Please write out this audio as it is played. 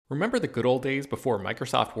Remember the good old days before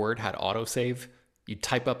Microsoft Word had autosave? You'd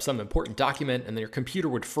type up some important document and then your computer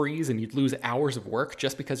would freeze and you'd lose hours of work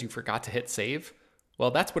just because you forgot to hit save?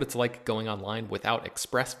 Well, that's what it's like going online without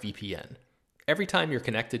ExpressVPN. Every time you're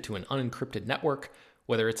connected to an unencrypted network,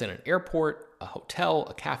 whether it's in an airport, a hotel,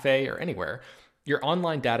 a cafe, or anywhere, your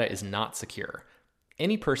online data is not secure.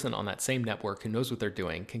 Any person on that same network who knows what they're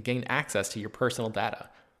doing can gain access to your personal data.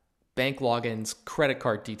 Bank logins, credit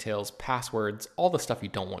card details, passwords, all the stuff you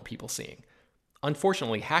don't want people seeing.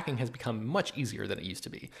 Unfortunately, hacking has become much easier than it used to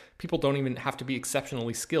be. People don't even have to be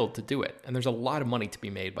exceptionally skilled to do it, and there's a lot of money to be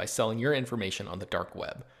made by selling your information on the dark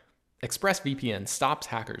web. ExpressVPN stops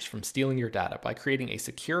hackers from stealing your data by creating a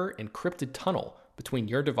secure, encrypted tunnel between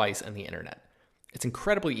your device and the internet. It's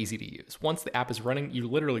incredibly easy to use. Once the app is running, you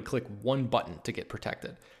literally click one button to get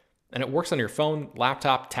protected. And it works on your phone,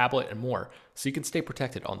 laptop, tablet, and more, so you can stay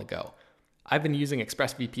protected on the go. I've been using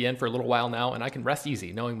ExpressVPN for a little while now, and I can rest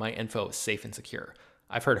easy knowing my info is safe and secure.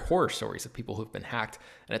 I've heard horror stories of people who've been hacked,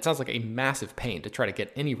 and it sounds like a massive pain to try to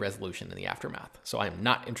get any resolution in the aftermath, so I am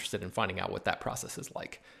not interested in finding out what that process is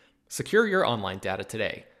like. Secure your online data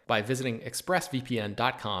today by visiting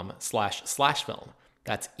expressvpn.com/film.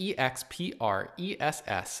 That's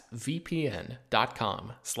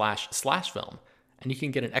expressvpn.com//film, and you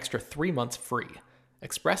can get an extra 3 months free.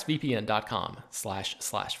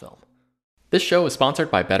 expressvpn.com//film. This show is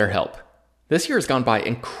sponsored by BetterHelp. This year has gone by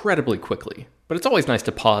incredibly quickly, but it's always nice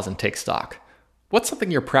to pause and take stock. What's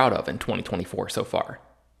something you're proud of in 2024 so far?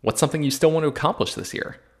 What's something you still want to accomplish this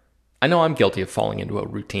year? I know I'm guilty of falling into a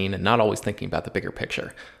routine and not always thinking about the bigger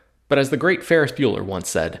picture. But as the great Ferris Bueller once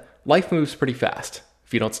said, life moves pretty fast.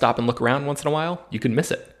 If you don't stop and look around once in a while, you can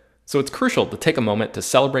miss it. So it's crucial to take a moment to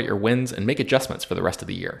celebrate your wins and make adjustments for the rest of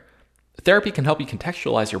the year. Therapy can help you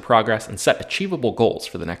contextualize your progress and set achievable goals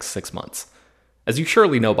for the next 6 months. As you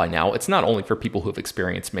surely know by now, it's not only for people who have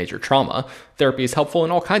experienced major trauma. Therapy is helpful in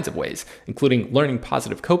all kinds of ways, including learning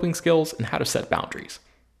positive coping skills and how to set boundaries.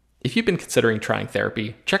 If you've been considering trying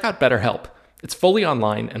therapy, check out BetterHelp. It's fully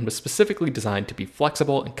online and was specifically designed to be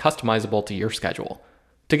flexible and customizable to your schedule.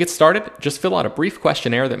 To get started, just fill out a brief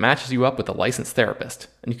questionnaire that matches you up with a licensed therapist,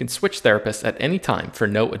 and you can switch therapists at any time for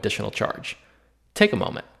no additional charge. Take a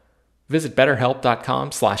moment. Visit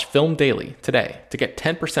betterhelp.com/filmdaily today to get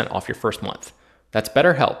 10% off your first month. That's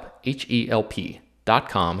BetterHelp,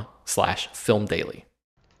 HELP.com/filmdaily.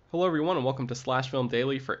 Hello, everyone, and welcome to Slash Film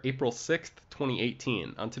Daily for April 6th,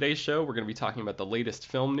 2018. On today's show, we're going to be talking about the latest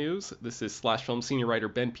film news. This is Slash Film senior writer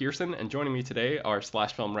Ben Pearson, and joining me today are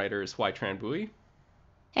Slash Film writers Hoai Tran Bui.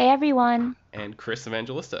 Hey, everyone. And Chris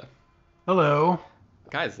Evangelista. Hello.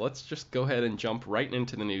 Guys, let's just go ahead and jump right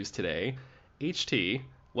into the news today. HT,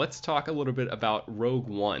 let's talk a little bit about Rogue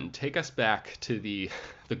One. Take us back to the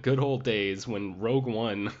good old days when Rogue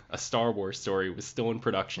One, a Star Wars story, was still in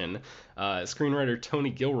production. Screenwriter Tony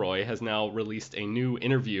Gilroy has now released a new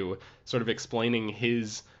interview sort of explaining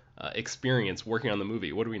his experience working on the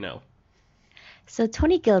movie. What do we know? So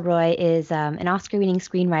Tony Gilroy is an Oscar-winning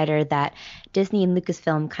screenwriter that Disney and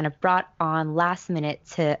Lucasfilm kind of brought on last minute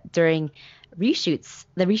during the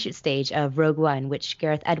reshoot stage of Rogue One, which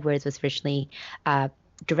Gareth Edwards was originally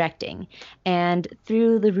directing. And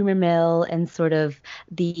through the rumor mill and sort of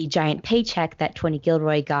the giant paycheck that Tony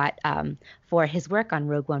Gilroy got for his work on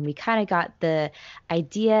Rogue One, we kind of got the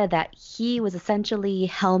idea that he was essentially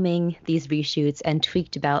helming these reshoots and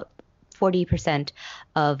tweaked about 40%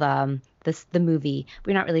 of the movie.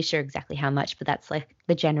 We're not really sure exactly how much, but that's like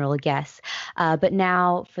the general guess. But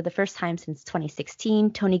now, for the first time since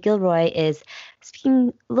 2016, Tony Gilroy is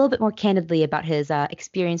speaking a little bit more candidly about his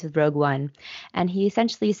experience with Rogue One. And he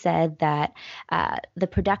essentially said that the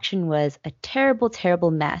production was a terrible,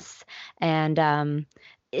 terrible mess. And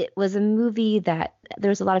it was a movie that there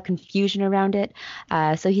was a lot of confusion around it.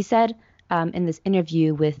 So he said in this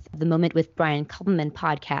interview with the Moment with Brian Koppelman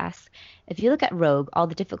podcast, if you look at Rogue, all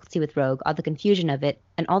the difficulty with Rogue, all the confusion of it,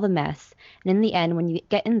 and all the mess, and in the end, when you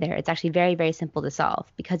get in there, it's actually very, very simple to solve,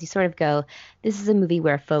 because you sort of go, this is a movie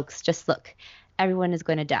where folks just look, everyone is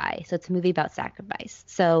going to die. So it's a movie about sacrifice.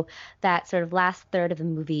 So that sort of last third of the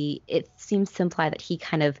movie, it seems to imply that he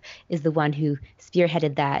kind of is the one who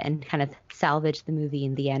spearheaded that and kind of salvaged the movie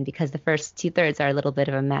in the end, because the first 2/3 are a little bit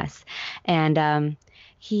of a mess. And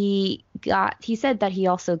he said that he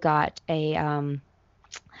also got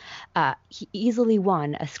he easily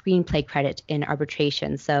won a screenplay credit in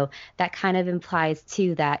arbitration. So that kind of implies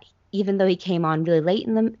too that even though he came on really late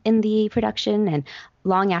in the production and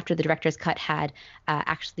long after the director's cut had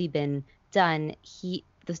actually been done,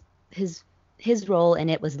 his his role in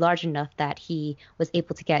it was large enough that he was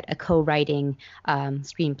able to get a co-writing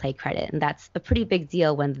screenplay credit, and that's a pretty big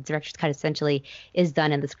deal when the director's cut essentially is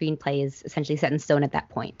done and the screenplay is essentially set in stone at that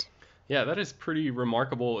point. Yeah, that is pretty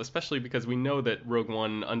remarkable, especially because we know that Rogue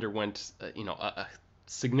One underwent, a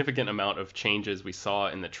significant amount of changes. We saw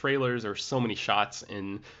in the trailers. There were so many shots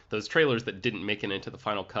in those trailers that didn't make it into the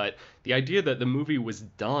final cut. The idea that the movie was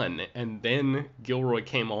done and then Gilroy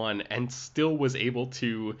came on and still was able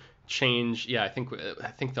to change. Yeah, I think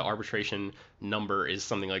the arbitration number is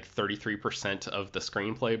something like 33% of the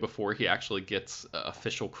screenplay before he actually gets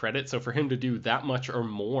official credit. So for him to do that much or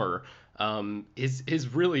more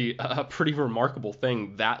is really a pretty remarkable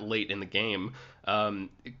thing that late in the game.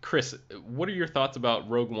 Chris, what are your thoughts about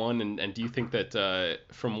Rogue One, and do you think that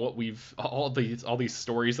from what we've all these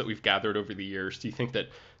stories that we've gathered over the years, do you think that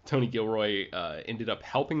Tony Gilroy ended up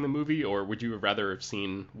helping the movie, or would you rather have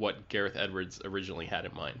seen what Gareth Edwards originally had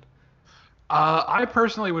in mind? I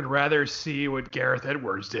personally would rather see what Gareth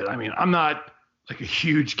Edwards did. I mean, I'm not like a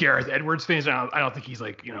huge Gareth Edwards fan. So I don't think he's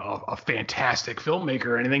like a fantastic filmmaker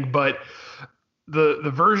or anything. But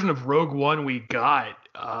the version of Rogue One we got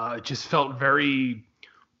just felt very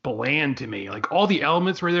bland to me. Like all the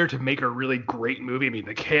elements were there to make a really great movie. I mean,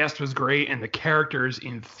 the cast was great and the characters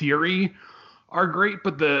in theory are great,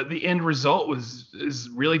 but the end result is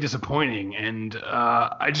really disappointing. And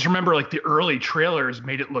I just remember like the early trailers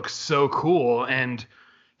made it look so cool, and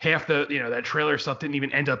half the that trailer stuff didn't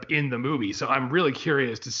even end up in the movie. So I'm really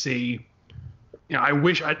curious to see. I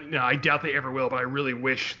wish I doubt they ever will, but I really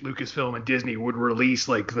wish Lucasfilm and Disney would release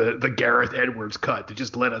like the Gareth Edwards cut to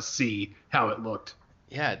just let us see how it looked.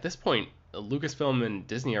 Yeah, at this point, Lucasfilm and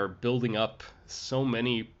Disney are building up so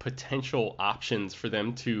many potential options for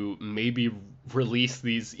them to maybe release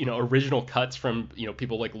these, original cuts from,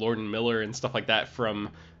 people like Lord and Miller and stuff like that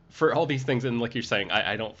for all these things. And like you're saying,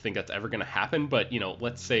 I don't think that's ever going to happen. But,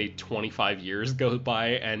 let's say 25 years go by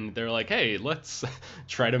and they're like, hey, let's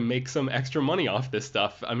try to make some extra money off this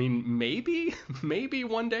stuff. I mean, maybe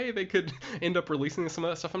one day they could end up releasing some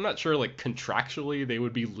of that stuff. I'm not sure, like, contractually they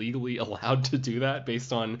would be legally allowed to do that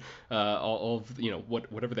based on all of,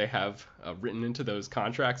 whatever they have written into those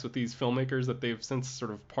contracts with these filmmakers that they've since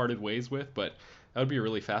sort of parted ways with. But that would be a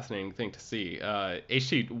really fascinating thing to see.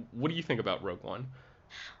 HT, what do you think about Rogue One?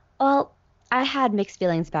 Well, I had mixed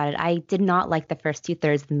feelings about it. I did not like the first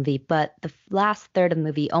two-thirds of the movie, but the last third of the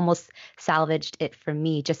movie almost salvaged it for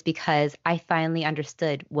me just because I finally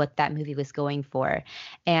understood what that movie was going for.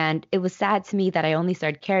 And it was sad to me that I only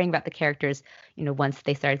started caring about the characters, once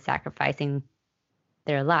they started sacrificing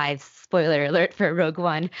their lives. Spoiler alert for Rogue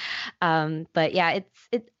One. But yeah,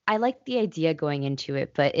 I liked the idea going into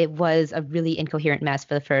it, but it was a really incoherent mess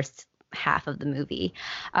for the first half of the movie.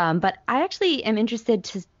 But I actually am interested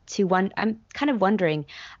I'm kind of wondering,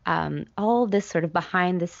 all this sort of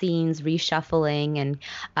behind the scenes reshuffling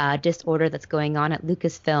and disorder that's going on at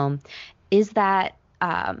Lucasfilm, is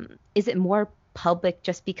it more public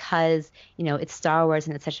just because it's Star Wars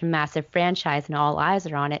and it's such a massive franchise and all eyes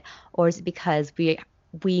are on it, or is it because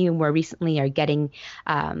we more recently are getting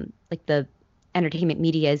like the entertainment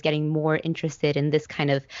media is getting more interested in this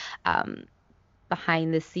kind of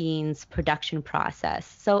behind the scenes production process?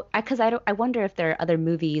 So I wonder if there are other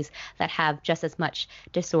movies that have just as much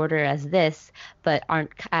disorder as this but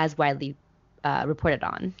aren't as widely reported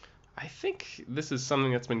on. I think this is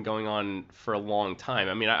something that's been going on for a long time.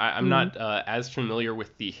 I mean, I'm not as familiar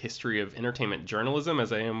with the history of entertainment journalism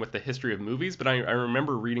as I am with the history of movies, but I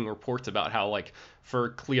remember reading reports about how, like, for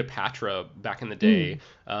Cleopatra back in the day,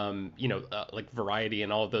 like Variety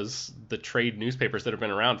and all of the trade newspapers that have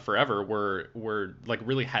been around forever were like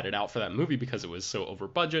really had it out for that movie because it was so over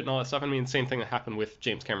budget and all that stuff. I mean, same thing that happened with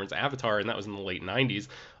James Cameron's Avatar, and that was in the late 90s.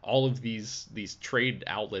 All of these trade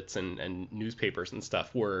outlets and newspapers and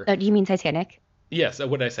stuff were. Do you mean Titanic? Yes.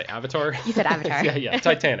 What did I say? Avatar? You said Avatar. Yeah.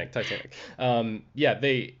 Titanic. Yeah.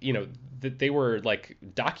 They were like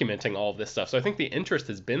documenting all of this stuff. So I think the interest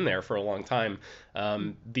has been there for a long time.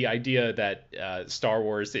 The idea that Star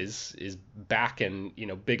Wars is back and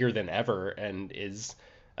bigger than ever and is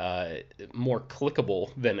more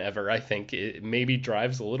clickable than ever, I think it maybe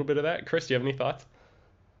drives a little bit of that. Chris, do you have any thoughts?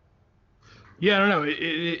 Yeah, I don't know.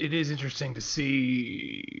 It is interesting to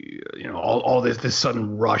see, all this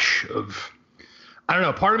sudden rush of, I don't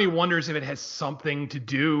know. Part of me wonders if it has something to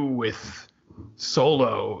do with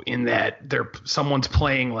Solo, in that someone's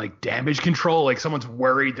playing like damage control, like someone's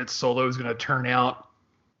worried that Solo is going to turn out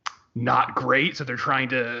not great, so they're trying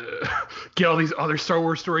to get all these other Star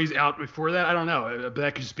Wars stories out before that. I don't know.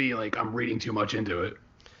 That could just be like I'm reading too much into it.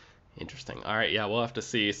 Interesting. All right, yeah, we'll have to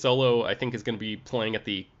see. Solo, I think, is going to be playing at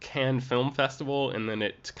the Cannes Film Festival, and then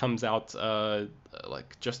it comes out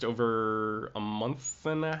like just over a month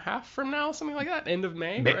and a half from now, something like that, end of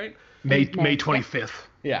May, right? May 25th.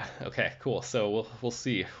 Yeah. Okay. Cool. So we'll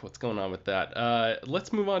see what's going on with that.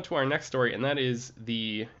 Let's move on to our next story, and that is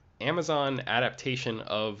the Amazon adaptation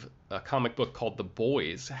of a comic book called The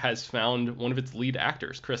Boys has found one of its lead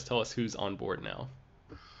actors. Chris, tell us who's on board now.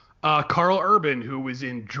 Carl Urban, who was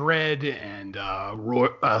in Dread and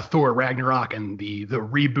Thor Ragnarok and the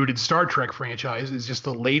rebooted Star Trek franchise, is just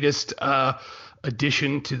the latest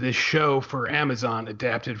addition to this show for Amazon,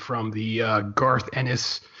 adapted from the Garth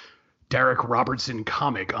Ennis, Derek Robertson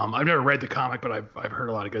comic. I've never read the comic, but I've heard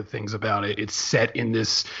a lot of good things about it. It's set in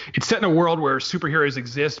a world where superheroes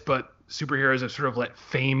exist, but superheroes have sort of let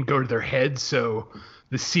fame go to their heads. So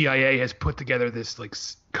the CIA has put together this like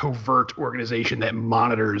covert organization that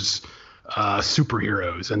monitors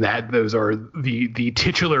superheroes, and those are the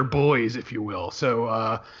titular boys, if you will.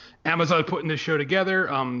 So Amazon putting this show together.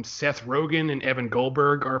 Seth Rogen and Evan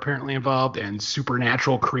Goldberg are apparently involved, and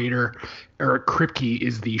Supernatural creator Eric Kripke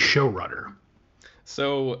is the showrunner.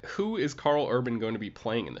 So who is Carl Urban going to be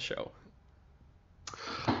playing in the show?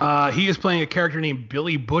 He is playing a character named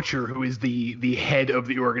Billy Butcher, who is the head of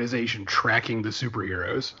the organization tracking the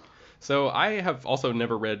superheroes. So I have also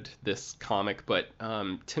never read this comic, but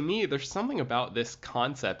to me, there's something about this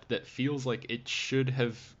concept that feels like it should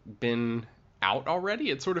have been out already.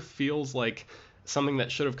 It sort of feels like something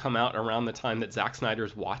that should have come out around the time that Zack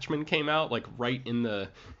Snyder's Watchmen came out, like right in the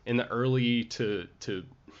early to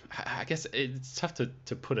I guess it's tough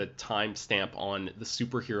to put a time stamp on the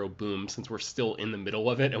superhero boom, since we're still in the middle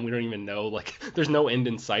of it and we don't even know, like, there's no end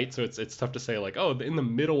in sight. So it's tough to say, like, oh, in the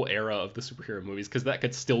middle era of the superhero movies, because that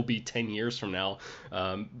could still be 10 years from now,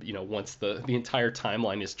 once the entire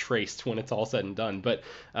timeline is traced, when it's all said and done. But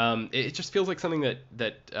it just feels like something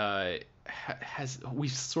that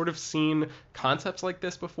we've sort of seen concepts like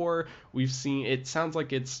this before. It sounds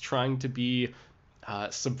like it's trying to be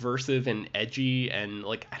subversive and edgy, and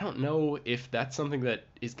like, I don't know if that's something that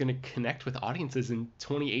is going to connect with audiences in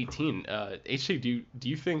 2018. HJ, do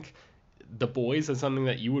you think The Boys is something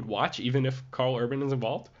that you would watch even if Carl Urban is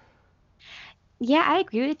involved? Yeah, I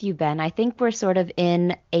agree with you, Ben. I think we're sort of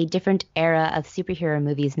in a different era of superhero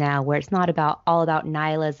movies now, where it's not all about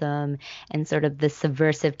nihilism and sort of the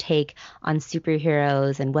subversive take on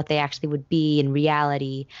superheroes and what they actually would be in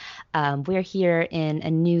reality. We're here in a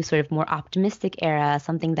new sort of more optimistic era,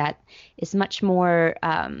 something that is much more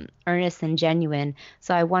earnest and genuine.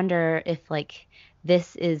 So I wonder if like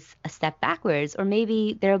this is a step backwards, or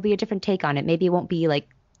maybe there'll be a different take on it. Maybe it won't be like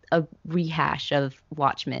a rehash of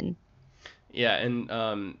Watchmen. Yeah, and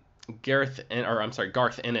Garth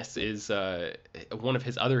Ennis is one of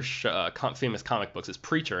his other famous comic books is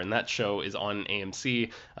Preacher, and that show is on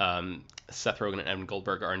AMC. Seth Rogen and Evan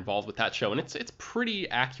Goldberg are involved with that show, and it's pretty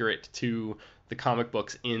accurate to the comic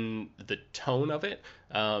books in the tone of it.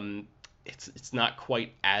 It's not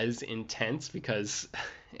quite as intense, because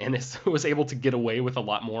Ennis was able to get away with a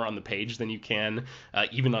lot more on the page than you can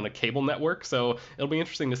even on a cable network. So it'll be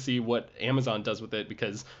interesting to see what Amazon does with it,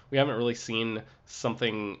 because we haven't really seen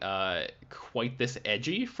something quite this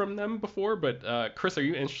edgy from them before. But Chris, are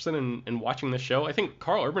you interested in watching this show? I think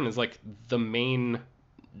Carl Urban is like the main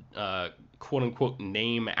quote unquote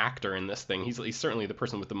name actor in this thing. He's certainly the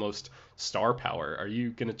person with the most star power. Are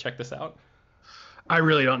you going to check this out? I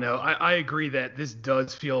really don't know. I agree that this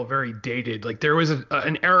does feel very dated. Like, there was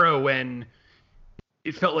an era when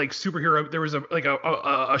it felt like there was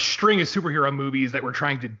a string of superhero movies that were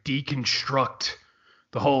trying to deconstruct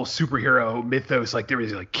the whole superhero mythos. Like, there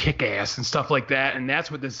was like Kick-Ass and stuff like that, and that's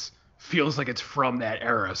what this feels like. It's from that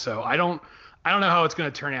era. So I don't know how it's going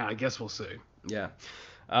to turn out. I guess we'll see. Yeah.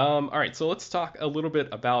 All right, so let's talk a little bit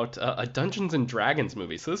about a Dungeons and Dragons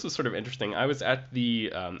movie. So this was sort of interesting. I was at the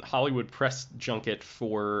Hollywood press junket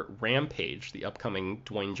for Rampage, the upcoming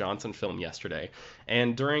Dwayne Johnson film, yesterday.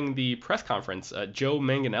 And during the press conference, Joe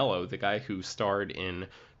Manganiello, the guy who starred in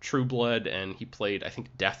True Blood, and he played, I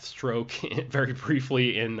think, Deathstroke very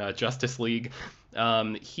briefly in Justice League,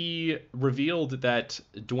 he revealed that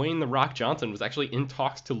Dwayne "The Rock" Johnson was actually in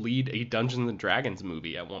talks to lead a Dungeons and Dragons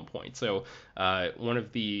movie at one point. So one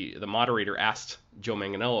of the moderator asked Joe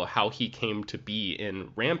Manganiello how he came to be in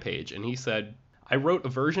Rampage, and he said, "I wrote a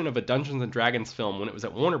version of a Dungeons and Dragons film when it was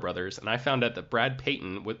at Warner Brothers, and I found out that Brad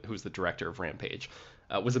Payton, who's the director of Rampage,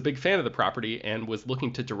 was a big fan of the property and was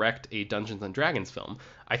looking to direct a Dungeons and Dragons film.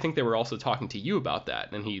 I think they were also talking to you about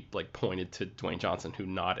that." And he pointed to Dwayne Johnson, who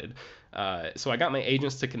nodded. So I got my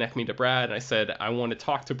agents to connect me to Brad, and I said, I want to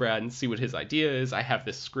talk to Brad and see what his idea is. I have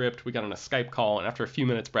this script. We got on a Skype call, and after a few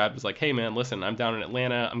minutes, Brad was like, hey, man, listen, I'm down in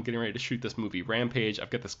Atlanta. I'm getting ready to shoot this movie, Rampage. I've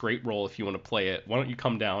got this great role if you want to play it. Why don't you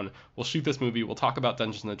come down? We'll shoot this movie. We'll talk about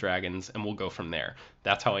Dungeons & Dragons, and we'll go from there.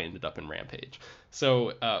 That's how I ended up in Rampage.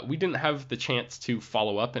 So we didn't have the chance to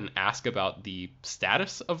follow up and ask about the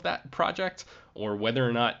status of that project, or whether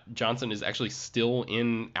or not Johnson is actually still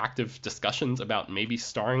in active discussions about maybe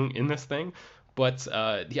starring in this thing. But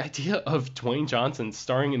the idea of Dwayne Johnson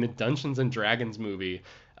starring in a Dungeons and Dragons movie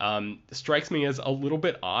strikes me as a little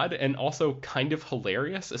bit odd and also kind of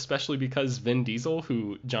hilarious, especially because Vin Diesel,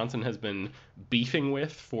 who Johnson has been beefing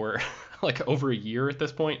with for like over a year at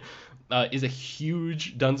this point, is a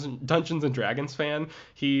huge Dungeons and Dragons fan.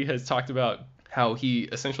 He has talked about how he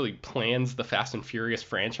essentially plans the Fast and Furious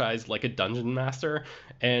franchise like a dungeon master,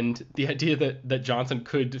 and the idea that Johnson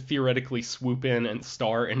could theoretically swoop in and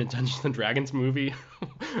star in a Dungeons and Dragons movie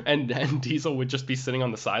and Diesel would just be sitting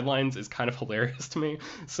on the sidelines is kind of hilarious to me.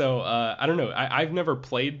 So I don't know. I've never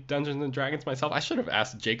played Dungeons and Dragons myself. I should have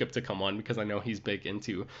asked Jacob to come on because I know he's big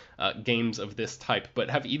into games of this type. But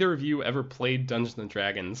have either of you ever played Dungeons and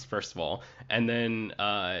Dragons, first of all? And then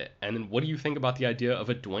what do you think about the idea of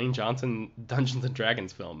a Dwayne Johnson Dungeons and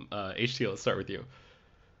Dragons film? HT, let's start with you.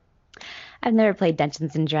 I've never played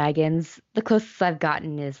Dungeons and Dragons. The closest I've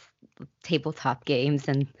gotten is tabletop games,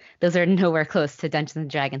 and those are nowhere close to Dungeons and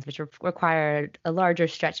Dragons, which require a larger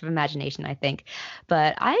stretch of imagination, I think.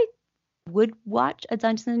 But I would watch a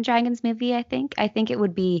Dungeons and Dragons movie. I think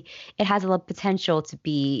it has a lot of potential to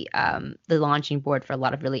be the launching board for a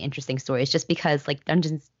lot of really interesting stories, just because like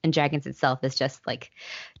Dungeons and Dragons itself is just like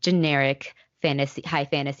generic high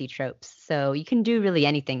fantasy tropes. So you can do really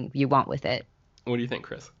anything you want with it. What do you think,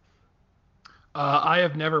 Chris? I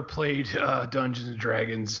have never played Dungeons and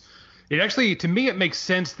Dragons. It actually, to me, it makes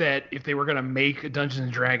sense that if they were going to make a Dungeons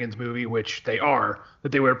and Dragons movie, which they are,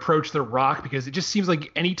 that they would approach The Rock, because it just seems like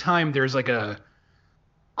anytime there's like a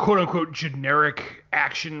quote unquote generic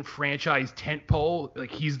action franchise tentpole,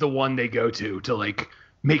 like he's the one they go to like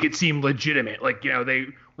make it seem legitimate. Like, you know,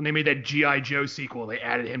 when they made that G.I. Joe sequel, they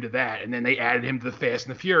added him to that, and then they added him to the Fast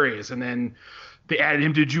and the Furious, and then they added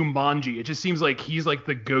him to Jumanji. It just seems like he's like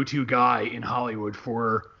the go-to guy in Hollywood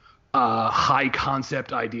for high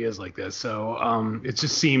concept ideas like this. So it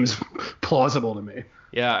just seems plausible to me.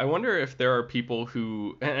 Yeah, I wonder if there are people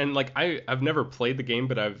who and like I've never played the game,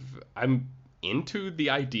 but I'm into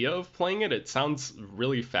the idea of playing it. It sounds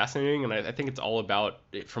really fascinating, and I think it's all about,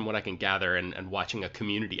 from what I can gather and watching a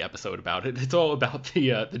Community episode about it, it's all about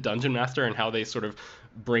the Dungeon Master and how they sort of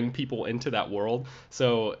bring people into that world.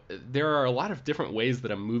 So there are a lot of different ways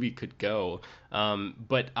that a movie could go,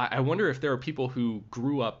 but I wonder if there are people who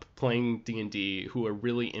grew up playing D&D who are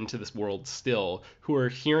really into this world still, who are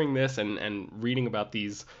hearing this and reading about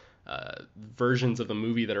these versions of the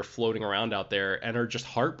movie that are floating around out there and are just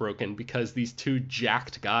heartbroken because these two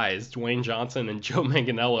jacked guys, Dwayne Johnson and Joe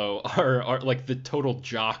Manganiello, are like the total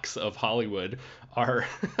jocks of Hollywood, are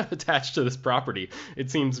attached to this property.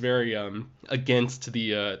 It seems very against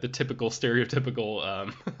the typical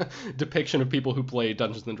stereotypical depiction of people who play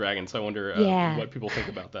Dungeons and Dragons. So I wonder what people think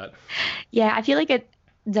about that. Yeah, I feel like a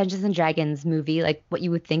Dungeons and Dragons movie, like what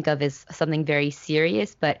you would think of is something very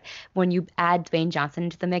serious, but when you add Dwayne Johnson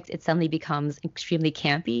into the mix, it suddenly becomes extremely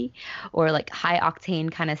campy or like high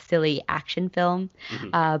octane kind of silly action film.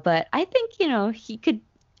 Mm-hmm. But I think, you know,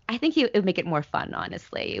 it would make it more fun,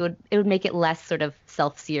 honestly. It would make it less sort of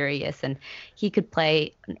self-serious, and he could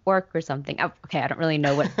play an orc or something. Oh, okay, I don't really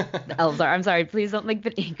know what the elves are. I'm sorry. Please don't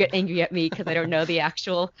get angry at me because I don't know the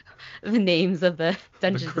names of the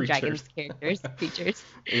Dungeons and Dragons creatures.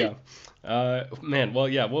 Yeah. Man, well,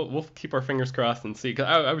 yeah, we'll keep our fingers crossed and see. Cause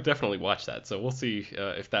I would definitely watch that. So we'll see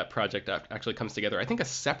if that project actually comes together. I think a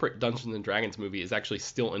separate Dungeons and Dragons movie is actually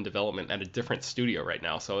still in development at a different studio right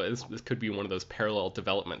now. So this could be one of those parallel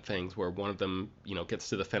development things where one of them, you know, gets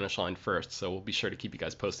to the finish line first. So we'll be sure to keep you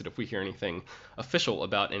guys posted if we hear anything official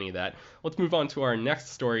about any of that. Let's move on to our next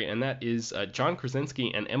story, and that is John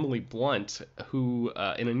Krasinski and Emily Blunt, who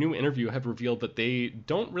in a new interview have revealed that they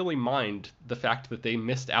don't really mind the fact that they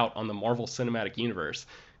missed out on the Marvel Cinematic Universe.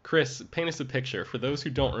 Chris, paint us a picture. For those who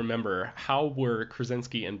don't remember, how were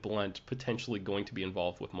Krasinski and Blunt potentially going to be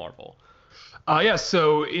involved with Marvel?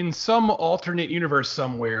 So in some alternate universe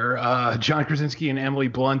somewhere, John Krasinski and Emily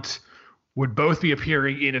Blunt would both be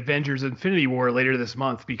appearing in Avengers Infinity War later this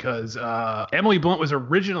month, because Emily Blunt was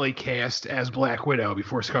originally cast as Black Widow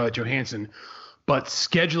before Scarlett Johansson, but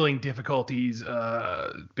scheduling difficulties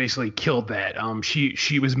basically killed that.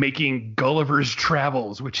 She was making Gulliver's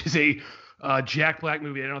Travels, which is a Jack Black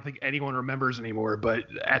movie I don't think anyone remembers anymore, but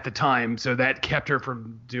at the time, so that kept her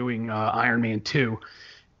from doing Iron Man 2.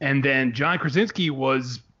 And then John Krasinski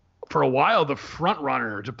was, for a while, the front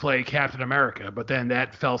runner to play Captain America, but then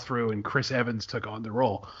that fell through and Chris Evans took on the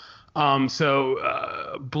role.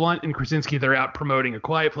 So Blunt and Krasinski, they're out promoting A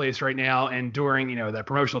Quiet Place right now, and during that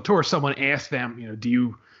promotional tour, someone asked them, do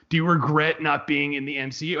you regret not being in the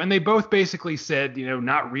MCU? And they both basically said,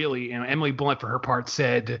 not really. Emily Blunt, for her part,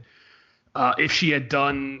 said if she had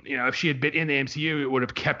been in the MCU, it would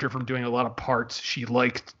have kept her from doing a lot of parts she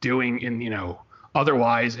liked doing in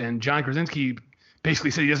otherwise. And John Krasinski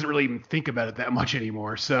basically said he doesn't really even think about it that much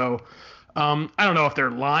anymore. So I don't know if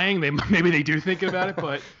they're lying. Maybe they do think about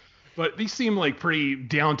it, but these seem like pretty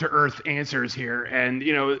down to earth answers here. And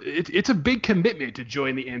it's a big commitment to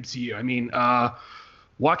join the MCU. I mean,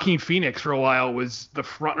 Joaquin Phoenix for a while was the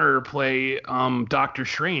frontrunner to play Doctor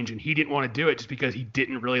Strange, and he didn't want to do it just because he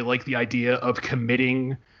didn't really like the idea of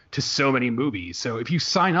committing to so many movies. So if you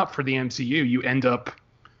sign up for the MCU, you end up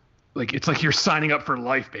it's like you're signing up for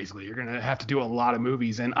life, basically. You're going to have to do a lot of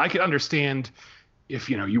movies, and I can understand if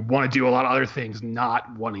you want to do a lot of other things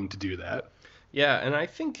not wanting to do that. Yeah, and I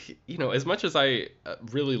think, as much as I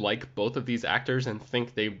really like both of these actors and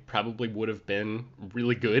think they probably would have been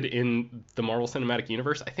really good in the Marvel Cinematic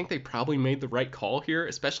Universe, I think they probably made the right call here,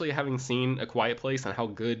 especially having seen A Quiet Place and how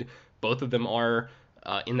good both of them are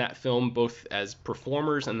in that film, both as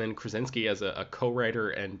performers and then Krasinski as a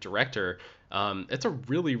co-writer and director. It's a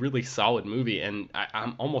really, really solid movie, and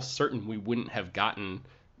I'm almost certain we wouldn't have gotten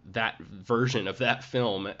that version of that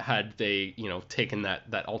film had they taken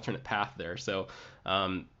that alternate path there. So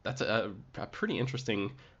that's a pretty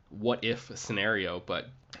interesting what if scenario, but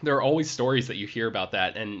there are always stories that you hear about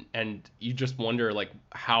that, and you just wonder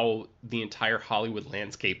how the entire Hollywood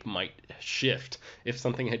landscape might shift if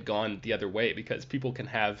something had gone the other way, because people can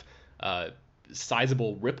have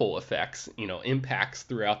sizable ripple effects, impacts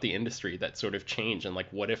throughout the industry that sort of change. And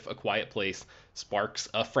what if A Quiet Place sparks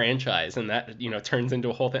a franchise and that turns into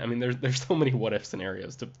a whole thing? I mean, there's so many what if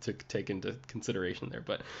scenarios to take into consideration there.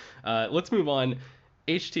 But let's move on.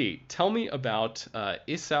 HT, tell me about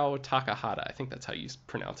Isao Takahata. I think that's how you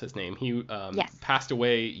pronounce his name. He Yes. passed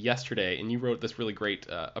away yesterday, and you wrote this really great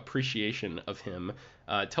appreciation of him.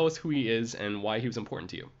 Tell us who he is and why he was important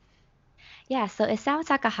to you. Yeah, so Isao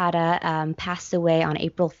Takahata passed away on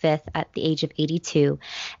April 5th at the age of 82,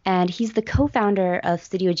 and he's the co-founder of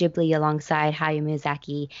Studio Ghibli alongside Hayao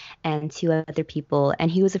Miyazaki and two other people,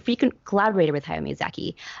 and he was a frequent collaborator with Hayao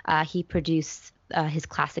Miyazaki. He produced his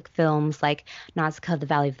classic films like Nausicaa of the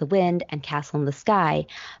Valley of the Wind and Castle in the Sky,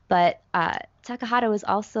 but Takahata was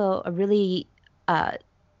also a really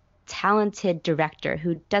talented director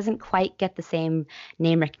who doesn't quite get the same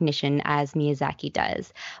name recognition as Miyazaki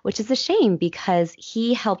does, which is a shame because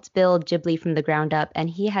he helped build Ghibli from the ground up, and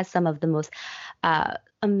he has some of the most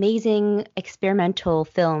amazing experimental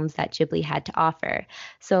films that Ghibli had to offer.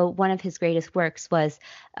 So one of his greatest works was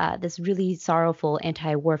this really sorrowful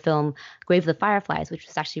anti-war film, Grave of the Fireflies, which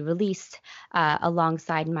was actually released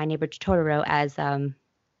alongside My Neighbor Totoro as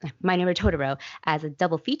a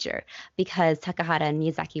double feature, because Takahata and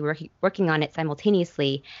Miyazaki were working on it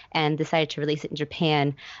simultaneously and decided to release it in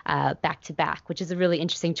Japan back to back, which is a really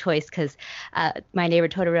interesting choice because My Neighbor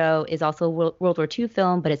Totoro is also a World War II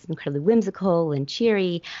film, but it's incredibly whimsical and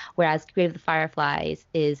cheery, whereas Grave of the Fireflies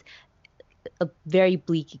is a very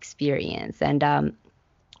bleak experience and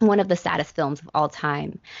one of the saddest films of all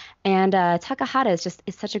time. And Takahata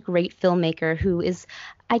is such a great filmmaker who is,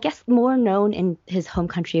 I guess, more known in his home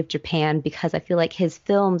country of Japan, because I feel like his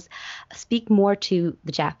films speak more to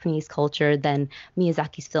the Japanese culture than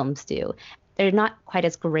Miyazaki's films do. They're not quite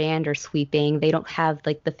as grand or sweeping. They don't have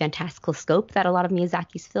the fantastical scope that a lot of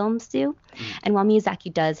Miyazaki's films do. And while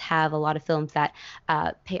Miyazaki does have a lot of films that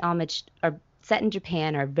pay homage or set in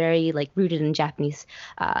Japan, are very rooted in Japanese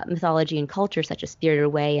mythology and culture, such as Spirited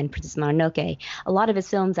Away and Princess Mononoke, a lot of his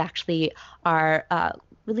films actually are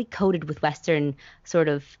really coated with Western sort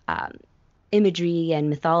of imagery and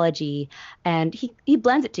mythology, and he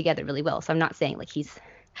blends it together really well. So I'm not saying he's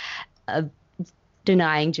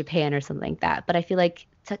denying Japan or something like that, but I feel like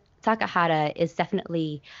Takahata is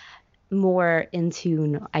definitely more in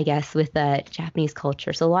tune, I guess, with the Japanese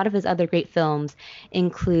culture. So a lot of his other great films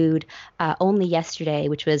include Only Yesterday,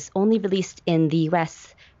 which was only released in the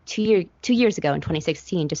U.S. 2 years ago in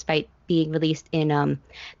 2016, despite being released in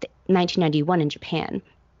 1991 in Japan.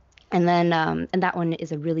 And then and that one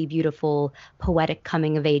is a really beautiful, poetic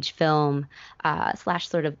coming of age film /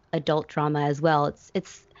 sort of adult drama as well.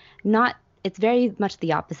 It's not it's very much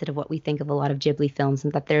the opposite of what we think of a lot of Ghibli films,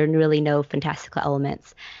 and that there are really no fantastical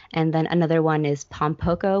elements. And then another one is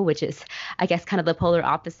Pompoko, which is, I guess, kind of the polar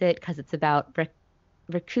opposite because it's about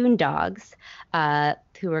raccoon dogs,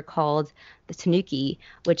 who are called the Tanuki,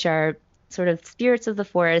 which are sort of spirits of the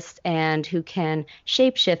forest and who can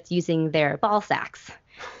shapeshift using their ball sacks.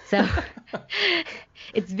 So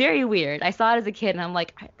it's very weird. I saw it as a kid and I'm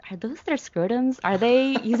like, are those their scrotums? Are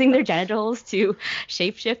they using their genitals to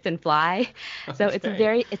shapeshift and fly? So it's a Okay.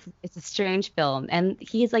 very it's a strange film. And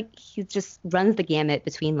he just runs the gamut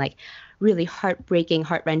between like really heartbreaking,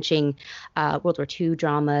 heart-wrenching World War II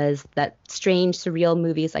dramas, that strange surreal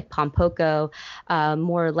movies like Pompoko,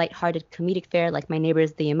 more lighthearted comedic fare like My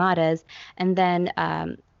Neighbors the Yamadas, and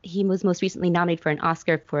then he was most recently nominated for an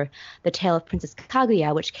Oscar for The Tale of Princess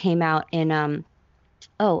Kaguya, which came out in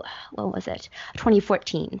what was it?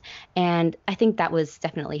 2014. And I think that was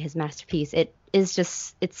definitely his masterpiece. It's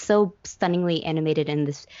so stunningly animated in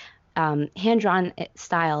this hand-drawn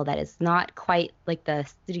style that is not quite like the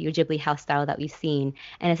Studio Ghibli house style that we've seen.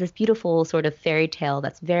 And it's this beautiful sort of fairy tale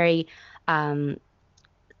that's very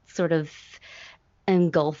sort of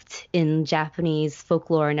engulfed in Japanese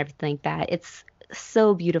folklore and everything like that. It's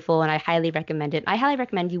so beautiful, and I highly recommend it. I highly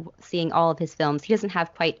recommend you seeing all of his films. He doesn't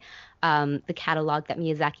have quite the catalog that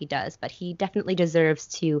Miyazaki does, but he definitely deserves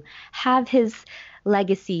to have his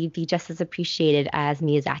legacy be just as appreciated as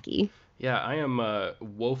Miyazaki. Yeah, I am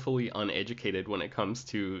woefully uneducated when it comes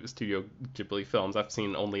to Studio Ghibli films. I've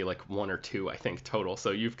seen only like one or two, I think, total.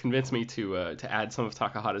 So you've convinced me to add some of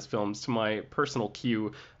Takahata's films to my personal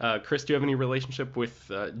queue. Chris, do you have any relationship with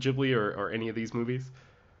Ghibli or any of these movies?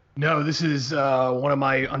 No, this is one of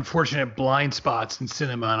my unfortunate blind spots in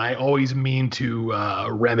cinema, and I always mean to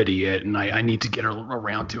remedy it, and I need to get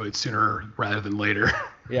around to it sooner rather than later.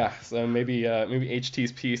 Yeah, so maybe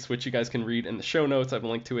HT's piece, which you guys can read in the show notes, I've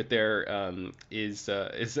linked to it there, is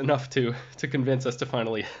enough to convince us to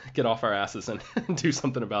finally get off our asses and do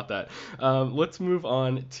something about that. Let's move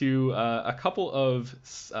on to a couple of,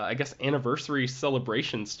 I guess, anniversary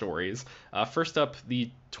celebration stories. First up,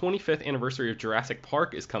 the 25th anniversary of Jurassic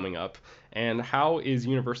Park is coming up, and how is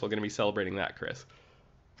Universal going to be celebrating that, Chris?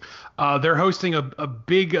 They're hosting a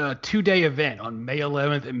big 2-day event on May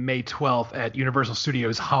 11th and May 12th at Universal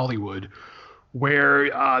Studios Hollywood, where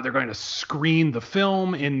they're going to screen the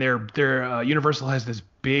film in their Universal has this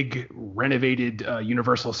big renovated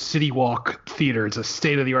Universal City Walk theater. It's a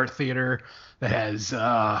state-of-the-art theater that has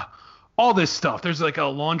all this stuff. There's like a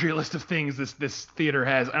laundry list of things this theater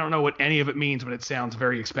has. I don't know what any of it means, but it sounds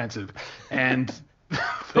very expensive. And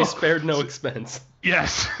They spared no expense.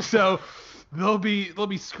 yes, so they'll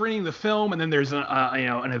be screening the film, and then there's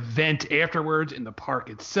an event afterwards in the park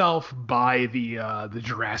itself by the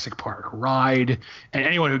Jurassic Park ride, and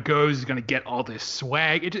anyone who goes is going to get all this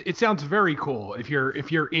swag. It sounds very cool. If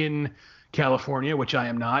you're in California, which I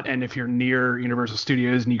am not, and if you're near Universal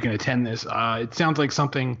Studios and you can attend this, it sounds like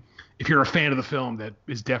something. If you're a fan of the film, that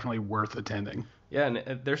is definitely worth attending. Yeah,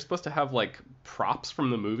 and they're supposed to have like props from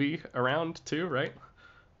the movie around too, right?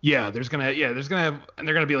 Yeah, and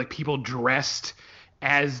they're gonna be like people dressed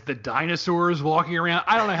as the dinosaurs walking around.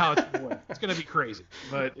 I don't know how it's gonna work. It's gonna be crazy,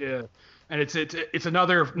 but yeah, and it's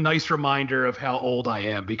another nice reminder of how old I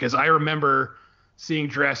am, because I remember seeing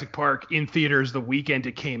Jurassic Park in theaters the weekend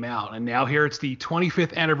it came out, and now here it's the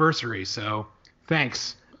 25th anniversary. So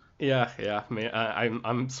thanks. Yeah, man,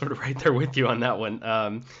 I'm sort of right there with you on that one.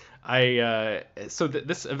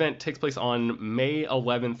 This event takes place on May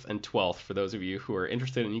 11th and 12th for those of you who are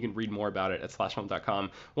interested, and you can read more about it at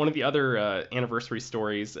slashfilm.com. One of the other anniversary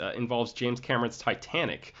stories involves James Cameron's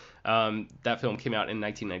Titanic. That film came out in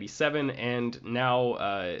 1997, and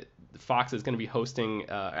now Fox is going to be hosting,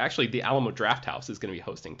 actually the Alamo Drafthouse is going to be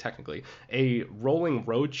hosting, technically, a rolling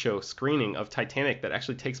roadshow screening of Titanic that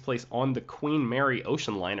actually takes place on the Queen Mary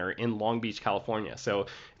ocean liner in Long Beach, California. So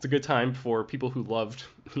it's a good time for people who loved,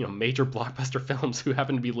 major blockbuster films who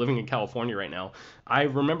happen to be living in California right now. I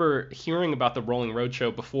remember hearing about the rolling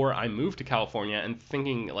roadshow before I moved to California and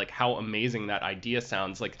thinking like how amazing that idea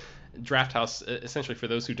sounds. Like Drafthouse, essentially, for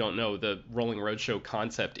those who don't know, the rolling roadshow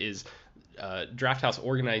concept is Drafthouse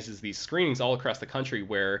organizes these screenings all across the country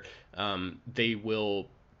where they will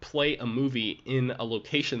play a movie in a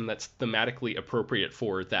location that's thematically appropriate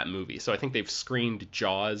for that movie. So I think they've screened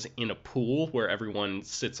Jaws in a pool where everyone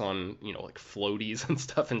sits on, like floaties and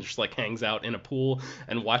stuff and just like hangs out in a pool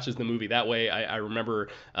and watches the movie that way. I remember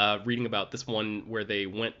reading about this one where they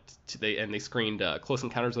went they screened Close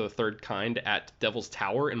Encounters of the Third Kind at Devil's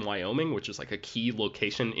Tower in Wyoming, which is like a key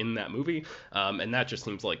location in that movie. And that just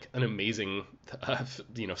seems like an amazing,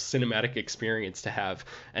 cinematic experience to have.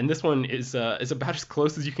 And this one is about as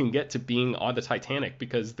close as you you can get to being on the Titanic,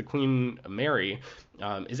 because the Queen Mary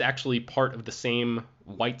is actually part of the same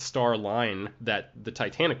White Star Line that the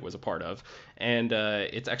Titanic was a part of. And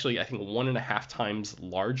it's actually, I think, 1.5 times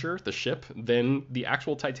larger, the ship, than the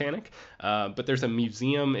actual Titanic. But there's a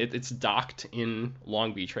museum. It's docked in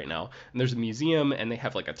Long Beach right now. And there's a museum, and they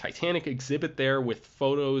have like a Titanic exhibit there with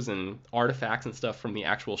photos and artifacts and stuff from the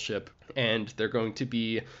actual ship. And they're going to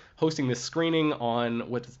be hosting this screening on,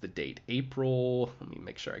 what is the date? April, let me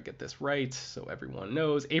make sure I get this right so everyone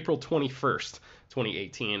knows, April 21st,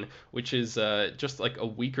 2018, which is just like a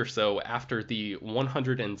week or so after the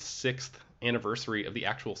 106th anniversary of the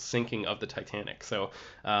actual sinking of the Titanic. So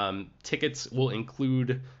tickets will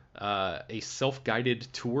include a self-guided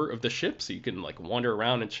tour of the ship, so you can like wander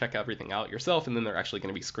around and check everything out yourself, and then they're actually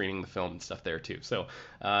going to be screening the film and stuff there too. So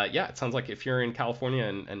yeah, it sounds like if you're in California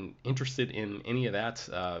and interested in any of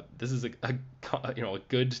that, this is a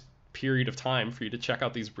good period of time for you to check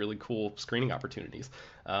out these really cool screening opportunities.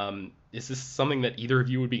 Is this something that either of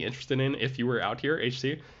you would be interested in if you were out here,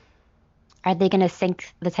 HT? Are they going to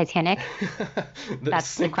sink the Titanic?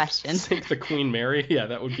 That's the question. Sink the Queen Mary? Yeah,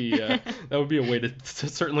 that would be a way to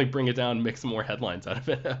certainly bring it down, make some more headlines out of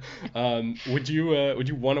it. Would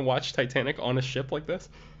you want to watch Titanic on a ship like this?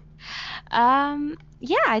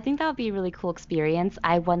 Yeah, I think that would be a really cool experience.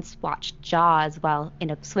 I once watched Jaws while in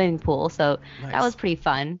a swimming pool, so Nice. that was pretty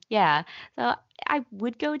fun. Yeah, so I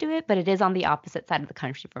would go do it, but it is on the opposite side of the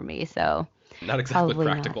country for me, so Not exactly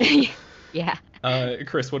probably practical. not. Yeah.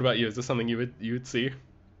 Chris, what about you? Is this something you would see?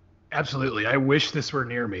 Absolutely. I wish this were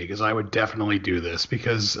near me, because I would definitely do this,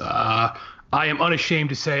 because I am unashamed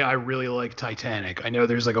to say I really like Titanic. I know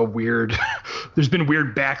there's like there's been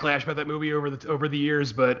weird backlash about that movie over the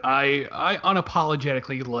years, but I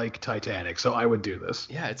unapologetically like Titanic, so I would do this.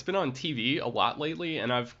 Yeah, it's been on TV a lot lately,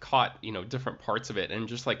 and I've caught, different parts of it, and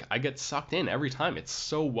just like I get sucked in every time. It's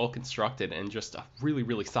so well constructed and just a really,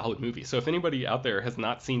 really solid movie. So if anybody out there has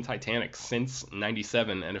not seen Titanic since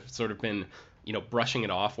 '97 and have sort of been brushing it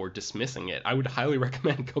off or dismissing it, I would highly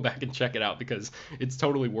recommend go back and check it out, because it's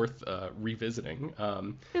totally worth revisiting.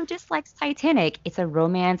 Who dislikes Titanic? It's a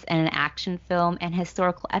romance and an action film and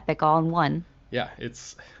historical epic all in one. Yeah,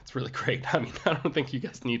 it's really great. I mean, I don't think you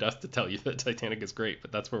guys need us to tell you that Titanic is great,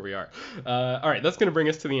 but that's where we are. All right, that's going to bring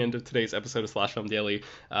us to the end of today's episode of Slash Film Daily.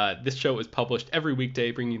 This show is published every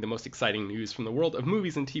weekday, bringing you the most exciting news from the world of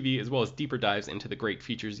movies and TV, as well as deeper dives into the great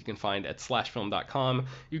features you can find at slashfilm.com.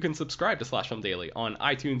 You can subscribe to Slash Film Daily on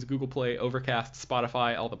iTunes, Google Play, Overcast,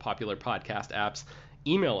 Spotify, all the popular podcast apps.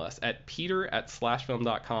 Email us at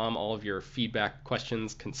peter@slashfilm.com, all of your feedback,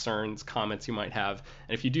 questions, concerns, comments you might have.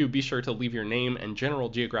 And if you do, be sure to leave your name and general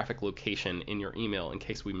geographic location in your email in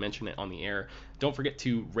case we mention it on the air. Don't forget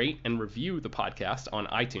to rate and review the podcast on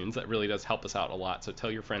iTunes. That really does help us out a lot. So tell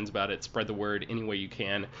your friends about it, spread the word any way you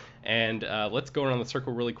can. And let's go around the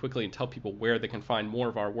circle really quickly and tell people where they can find more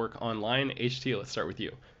of our work online. HT, let's start with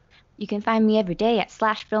you. You can find me every day at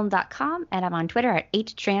slashfilm.com, and I'm on Twitter at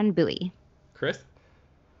htranbui. Chris?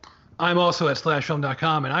 I'm also at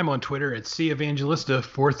slashfilm.com, and I'm on Twitter at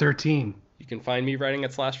cevangelista413. You can find me writing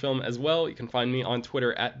at Slashfilm as well. You can find me on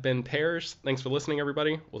Twitter at Ben Pears. Thanks for listening,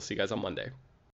 everybody. We'll see you guys on Monday.